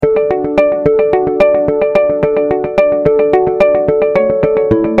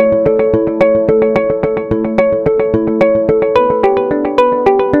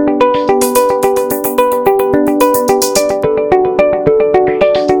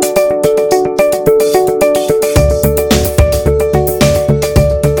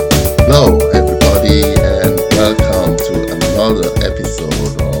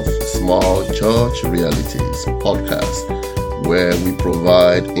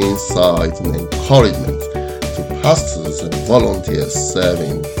insight and encouragement to pastors and volunteers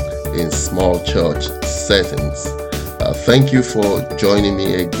serving in small church settings. Thank you for joining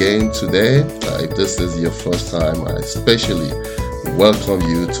me again today. If this is your first time, I especially welcome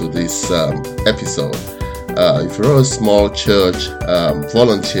you to this episode. If you're a small church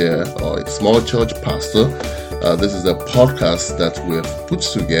volunteer or a small church pastor, this is a podcast that we've put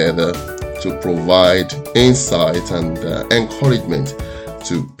together to provide insight and encouragement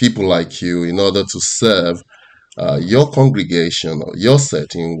to people like you in order to serve your congregation or your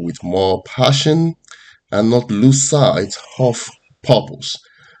setting with more passion and not lose sight of purpose.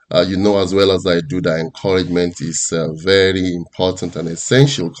 You know as well as I do that encouragement is a very important and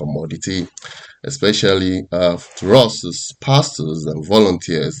essential commodity, especially to us as pastors and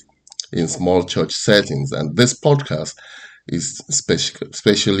volunteers in small church settings. And this podcast is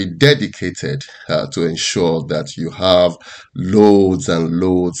specially dedicated to ensure that you have loads and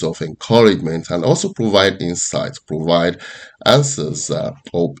loads of encouragement and also provide insights, provide answers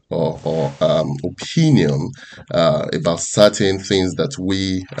or opinion about certain things that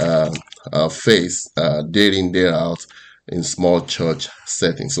we face day in, day out in small church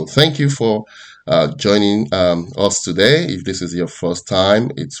settings. So thank you for joining us today. If this is your first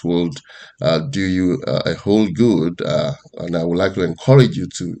time, it would do you a whole good, and I would like to encourage you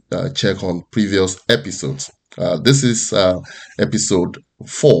to check on previous episodes. This is episode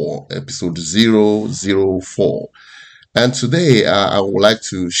 4, episode 004. And today I would like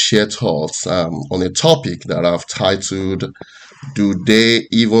to share thoughts on a topic that I've titled, "Do they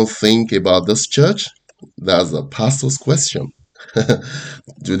even think about this church?" That's a pastor's question.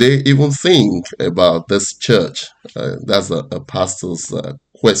 Do they even think about this church? That's a pastor's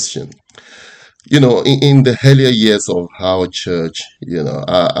question. You know, in the earlier years of our church,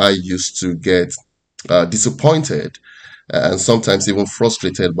 I used to get disappointed and sometimes even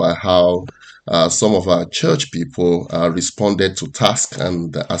frustrated by how some of our church people responded to tasks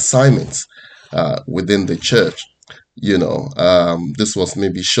and assignments within the church. This was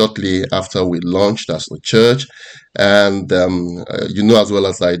maybe shortly after we launched as a church, and you know as well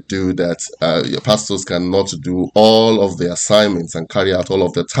as I do that your pastors cannot do all of the assignments and carry out all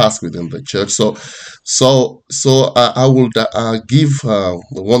of the tasks within the church. So I would give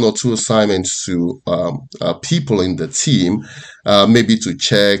one or two assignments to people in the team, maybe to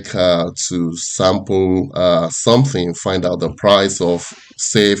check, to sample something, find out the price of,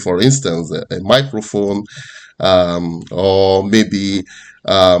 say, for instance, a microphone. Or maybe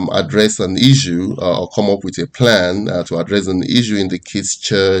address an issue or come up with a plan to address an issue in the kids'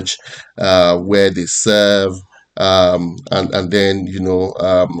 church where they serve. And then,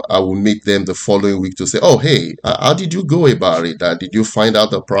 I will meet them the following week to say, oh, hey, how did you go about it? Did you find out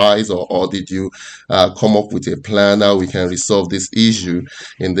the price or did you come up with a plan how we can resolve this issue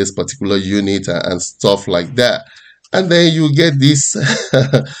in this particular unit and stuff like that? And then you get this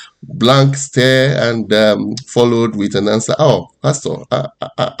blank stare and followed with an answer. Oh, Pastor, I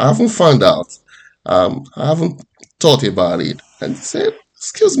haven't found out. I haven't thought about it. And you say,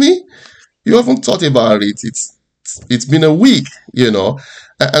 excuse me, you haven't thought about it. It's been a week,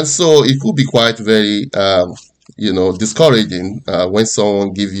 And so it could be quite very, discouraging when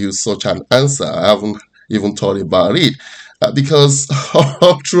someone gives you such an answer. I haven't even thought about it. Because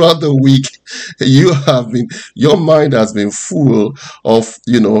all throughout the week, your mind has been full of,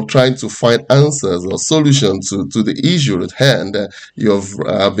 trying to find answers or solutions to the issue at hand. You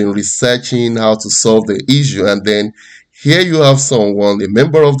have been researching how to solve the issue. And then here you have someone, a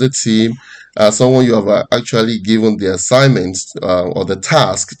member of the team, someone you have actually given the assignment or the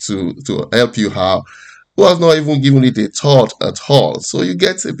task to help you out, who has not even given it a thought at all. So you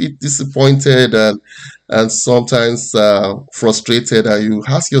get a bit disappointed and sometimes frustrated, and you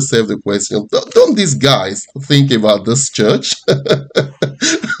ask yourself the question, don't these guys think about this church?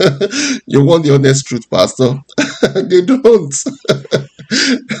 You want the honest truth, Pastor? They don't.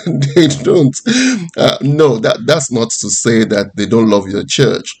 They don't. No, that's not to say that they don't love your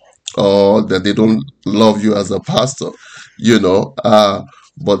church or that they don't love you as a pastor,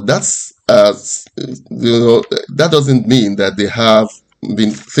 but that's that doesn't mean that they have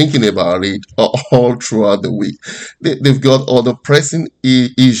been thinking about it all throughout the week. They've got other pressing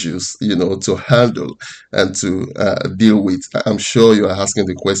issues, to handle and to deal with. I'm sure you are asking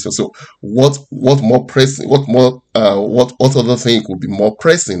the question. So, what more pressing? What other thing could be more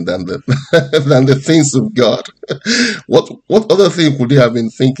pressing than the than the things of God? What other thing could they have been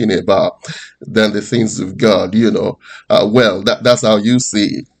thinking about than the things of God? Well, that's how you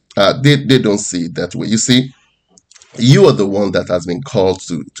see it. They don't see it that way. You see, You are the one that has been called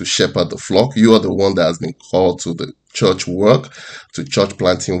to shepherd the flock. You are the one that has been called to the church work, to church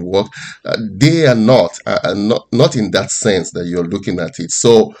planting work. They are not in that sense that you're looking at it.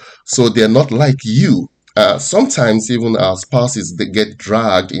 So they're not like you. Sometimes even our spouses, they get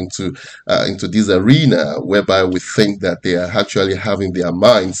dragged into this arena whereby we think that they are actually having their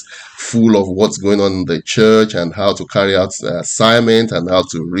minds full of what's going on in the church and how to carry out assignment and how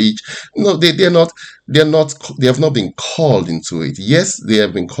to reach. No, they have not been called into it. Yes, they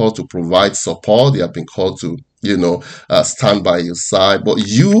have been called to provide support. They have been called to stand by your side. But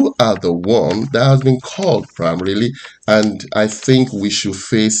you are the one that has been called primarily, and I think we should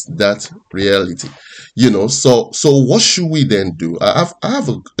face that reality. So what should we then do? I have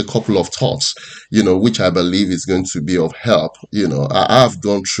a couple of thoughts, which I believe is going to be of help. I've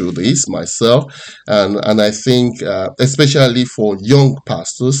gone through this myself, and I think especially for young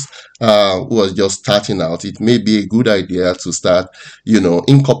pastors who are just starting out, it may be a good idea to start,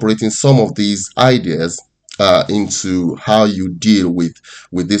 incorporating some of these ideas into how you deal with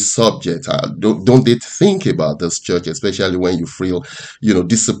this subject. Don't they think about this, church, especially when you feel,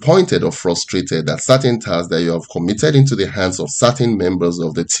 disappointed or frustrated that certain tasks that you have committed into the hands of certain members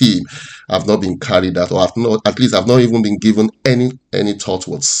of the team have not been carried out, or at least have not even been given any thought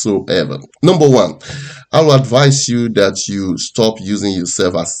whatsoever. Number one, I will advise you that you stop using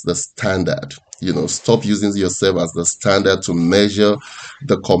yourself as the standard. Stop using yourself as the standard to measure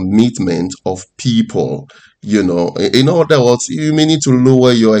the commitment of people. In other words, you may need to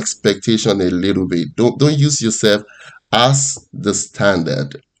lower your expectation a little bit. Don't use yourself as the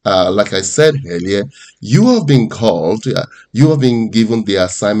standard. Like I said earlier, you have been called, you have been given the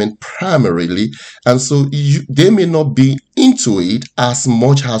assignment primarily, and so they may not be into it as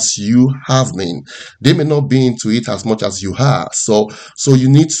much as you have been. They may not be into it as much as you are. So you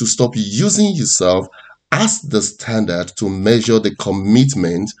need to stop using yourself as the standard to measure the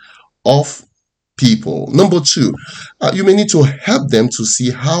commitment of people. Number two, you may need to help them to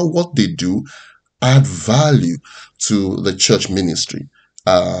see how what they do add value to the church ministry.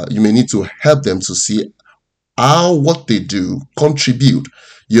 You may need to help them to see how what they do contribute,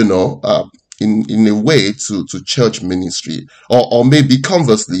 in a way to church ministry. Or maybe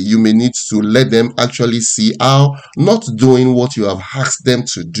conversely, you may need to let them actually see how not doing what you have asked them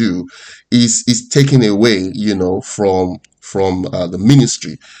to do is taken away, from the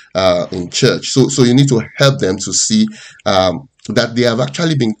ministry in church. So you need to help them to see that they have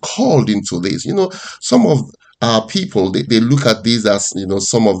actually been called into this. Some of people, they look at these as,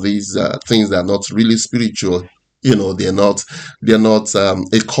 some of these things that are not really spiritual. They're not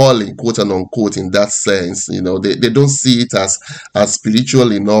a calling, quote and unquote, in that sense. They don't see it as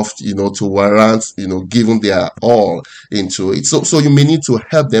spiritual enough, to warrant, giving their all into it. So you may need to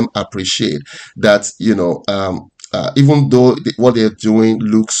help them appreciate that, even though what they're doing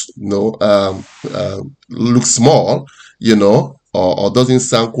looks, looks small, or doesn't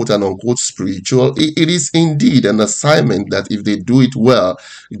sound quote and unquote spiritual, it is indeed an assignment that if they do it well,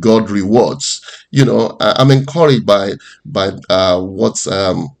 God rewards. I'm encouraged by what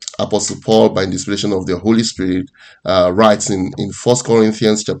Apostle Paul, by the inspiration of the Holy Spirit, writes in 1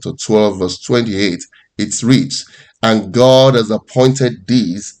 Corinthians chapter 12, verse 28. It reads, "And God has appointed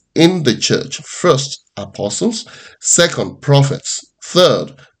these in the church: first, apostles; second, prophets;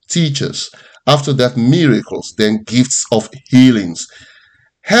 third, teachers; after that, miracles; then gifts of healings,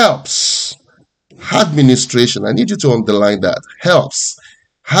 helps, administration." I need you to underline that. Helps,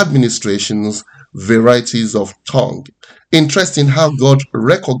 administrations, varieties of tongue. Interesting how God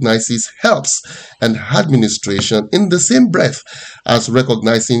recognizes helps and administration in the same breath as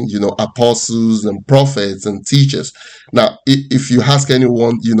recognizing, apostles and prophets and teachers. Now, if you ask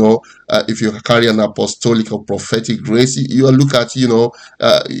anyone, if you carry an apostolic or prophetic grace, you look at,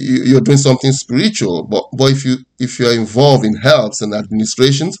 you're doing something spiritual. But if you're involved in helps and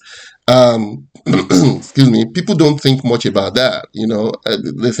administrations, excuse me, people don't think much about that.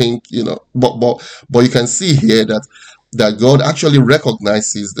 They think, but you can see here that God actually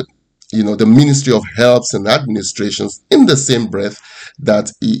recognizes the ministry of helps and administrations in the same breath that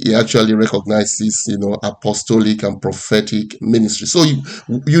he actually recognizes, apostolic and prophetic ministry. So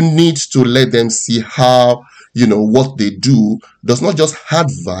you need to let them see how, what they do does not just add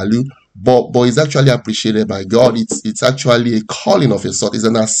value, but is actually appreciated by God. It's actually a calling of a sort. It's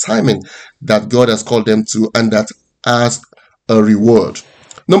an assignment that God has called them to, and that has a reward.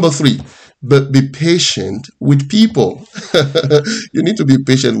 Number three, but be patient with people. You need to be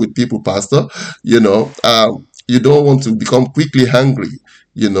patient with people, Pastor. You don't want to become quickly hungry.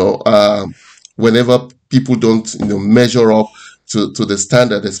 Whenever people don't, measure up to the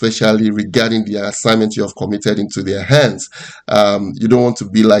standard, especially regarding the assignment you have committed into their hands. You don't want to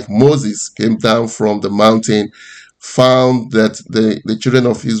be like Moses, came down from the mountain, found that the children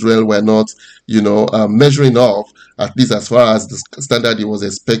of Israel were not, measuring up, at least as far as the standard he was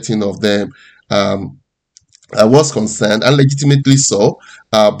expecting of them. I was concerned, and legitimately so.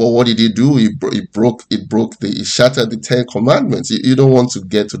 But what did he do? He shattered the Ten Commandments. You don't want to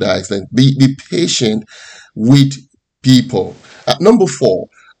get to that extent. Be patient with people. Number 4,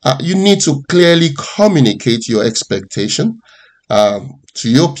 you need to clearly communicate your expectation to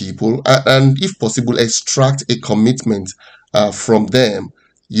your people, and if possible, extract a commitment from them.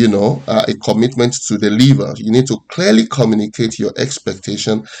 A commitment to deliver. You need to clearly communicate your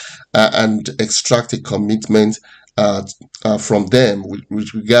expectation and extract a commitment from them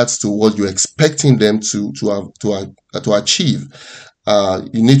with regards to what you're expecting them to achieve.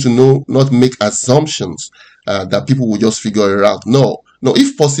 You need to not make assumptions that people will just figure it out. No,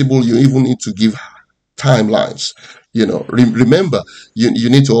 if possible, you even need to give timelines. Remember, you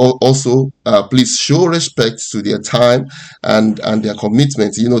need to also please show respect to their time and their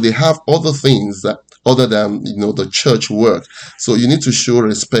commitment. They have other things other than the church work, so you need to show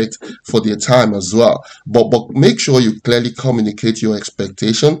respect for their time as well. But make sure you clearly communicate your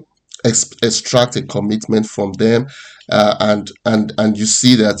expectation, extract a commitment from them, and you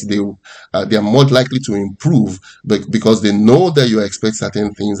see that they are more likely to improve because they know that you expect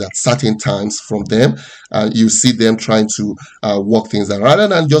certain things at certain times from them. You see them trying to work things out rather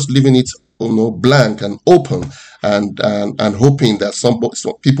than just leaving it blank and open and hoping that some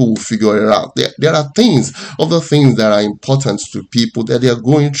people will figure it out. There are other things that are important to people that they are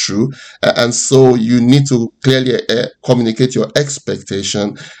going through, and so you need to clearly communicate your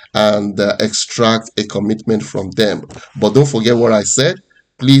expectation and extract a commitment from them. But don't forget what I said.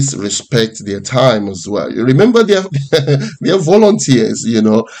 Please respect their time as well. You remember, they are volunteers.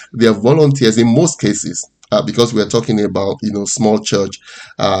 They are volunteers in most cases. Because we're talking about small church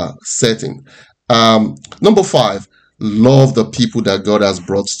setting. Number 5, love the people that God has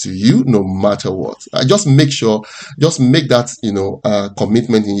brought to you, no matter what. Just make that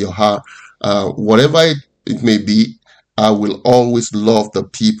commitment in your heart. Whatever it may be, I will always love the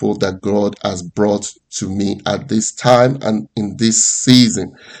people that God has brought to me at this time and in this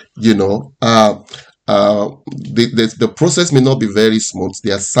season. The process may not be very smooth.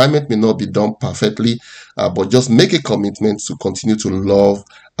 The assignment may not be done perfectly, but just make a commitment to continue to love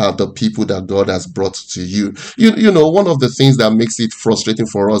the people that God has brought to you. One of the things that makes it frustrating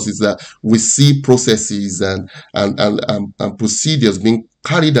for us is that we see processes and procedures being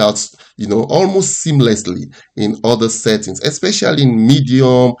carried out, almost seamlessly in other settings, especially in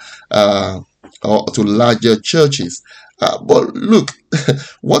medium or to larger churches. But look,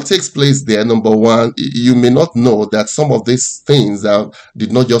 what takes place there, number 1, you may not know that some of these things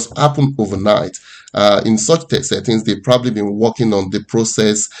did not just happen overnight. In such settings, they've probably been working on the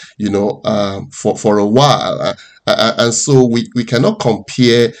process, for a while. And so we cannot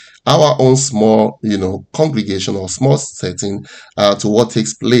compare our own small, congregation or small setting to what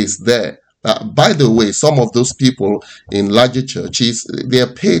takes place there. By the way, some of those people in larger churches, they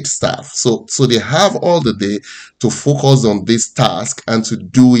are paid staff. So they have all the day to focus on this task and to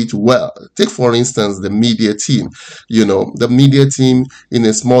do it well. Take, for instance, the media team. The media team in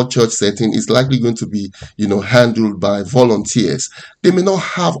a small church setting is likely going to be, handled by volunteers. They may not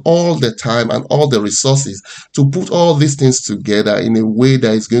have all the time and all the resources to put all these things together in a way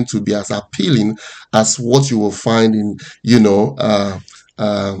that is going to be as appealing as what you will find in,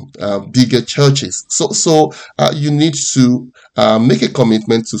 bigger churches. So you need to make a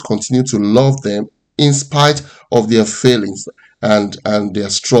commitment to continue to love them in spite of their failings and their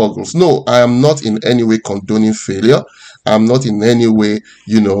struggles. No, I am not in any way condoning failure. I'm not in any way,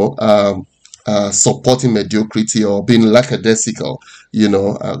 supporting mediocrity or being lackadaisical,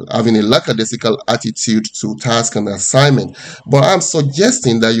 having a lackadaisical attitude to task and assignment. But I'm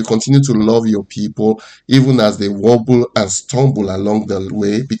suggesting that you continue to love your people even as they wobble and stumble along the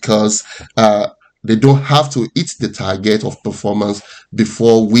way, because they don't have to hit the target of performance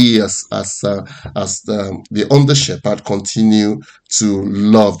before we as the under shepherd continue to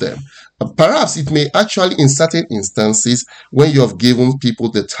love them. Perhaps it may actually, in certain instances, when you have given people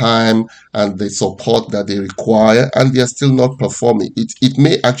the time and the support that they require and they are still not performing, it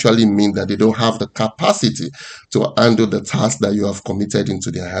may actually mean that they don't have the capacity to handle the task that you have committed into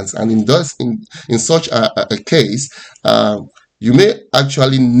their hands. And in such a case, you may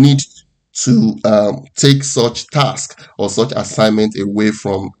actually need to take such task or such assignment away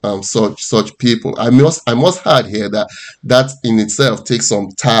from such people. I must add here that in itself takes some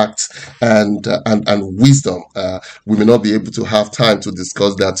tact and wisdom. We may not be able to have time to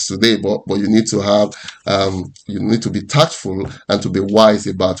discuss that today, but you need to have you need to be tactful and to be wise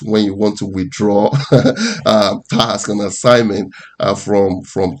about when you want to withdraw task and assignment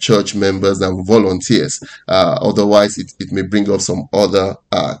from church members and volunteers. Otherwise, it may bring up some other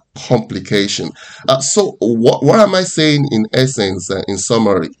complication. So what am I saying in essence, in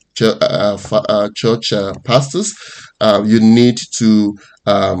summary? Church pastors, you need to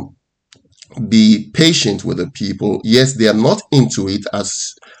be patient with the people. Yes, they are not into it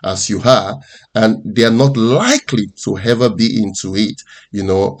as you are, and they are not likely to ever be into it,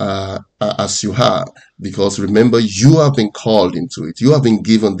 as you are, because remember, you have been called into it. You have been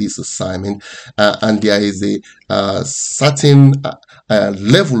given this assignment, and there is a certain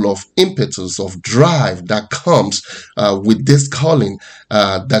level of impetus, of drive that comes with this calling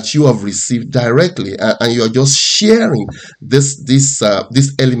that you have received directly, and you are just sharing this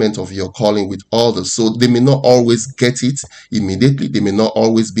element of your calling with others. So they may not always get it immediately. They may not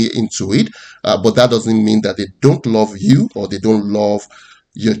always be into it, but that doesn't mean that they don't love you or they don't love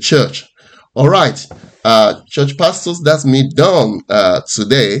your church. All right, church pastors, that's me done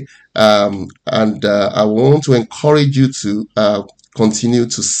today. And I want to encourage you to continue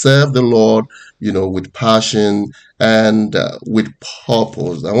to serve the Lord, with passion and with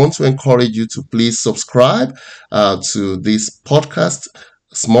purpose. I want to encourage you to please subscribe to this podcast,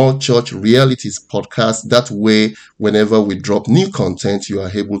 Small Church Realities Podcast. That way, whenever we drop new content, you are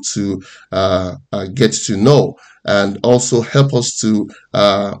able to get to know, and also help us to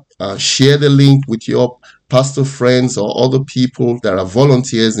share the link with your pastor friends or other people that are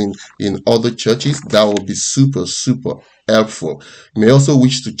volunteers in other churches. That will be super, super helpful. You may also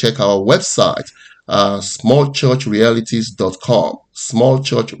wish to check our website, smallchurchrealities.com,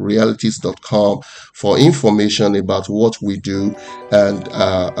 smallchurchrealities.com, for information about what we do and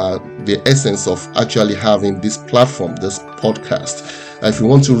the essence of actually having this platform, this podcast. If you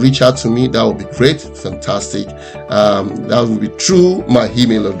want to reach out to me, that would be great, fantastic. That will be through my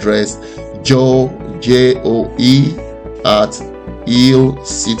email address,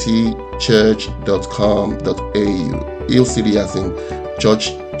 joe@eelcitychurch.com.au, Eel City as in church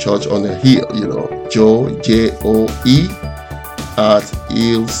on a hill,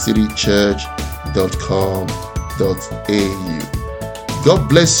 joe@eelcitychurch.com.au. God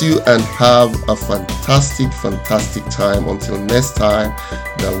bless you and have a fantastic time. Until next time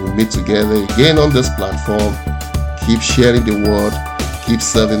that we meet together again on this platform, keep sharing the word, keep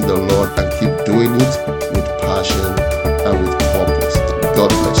serving the Lord, and keep doing it with passion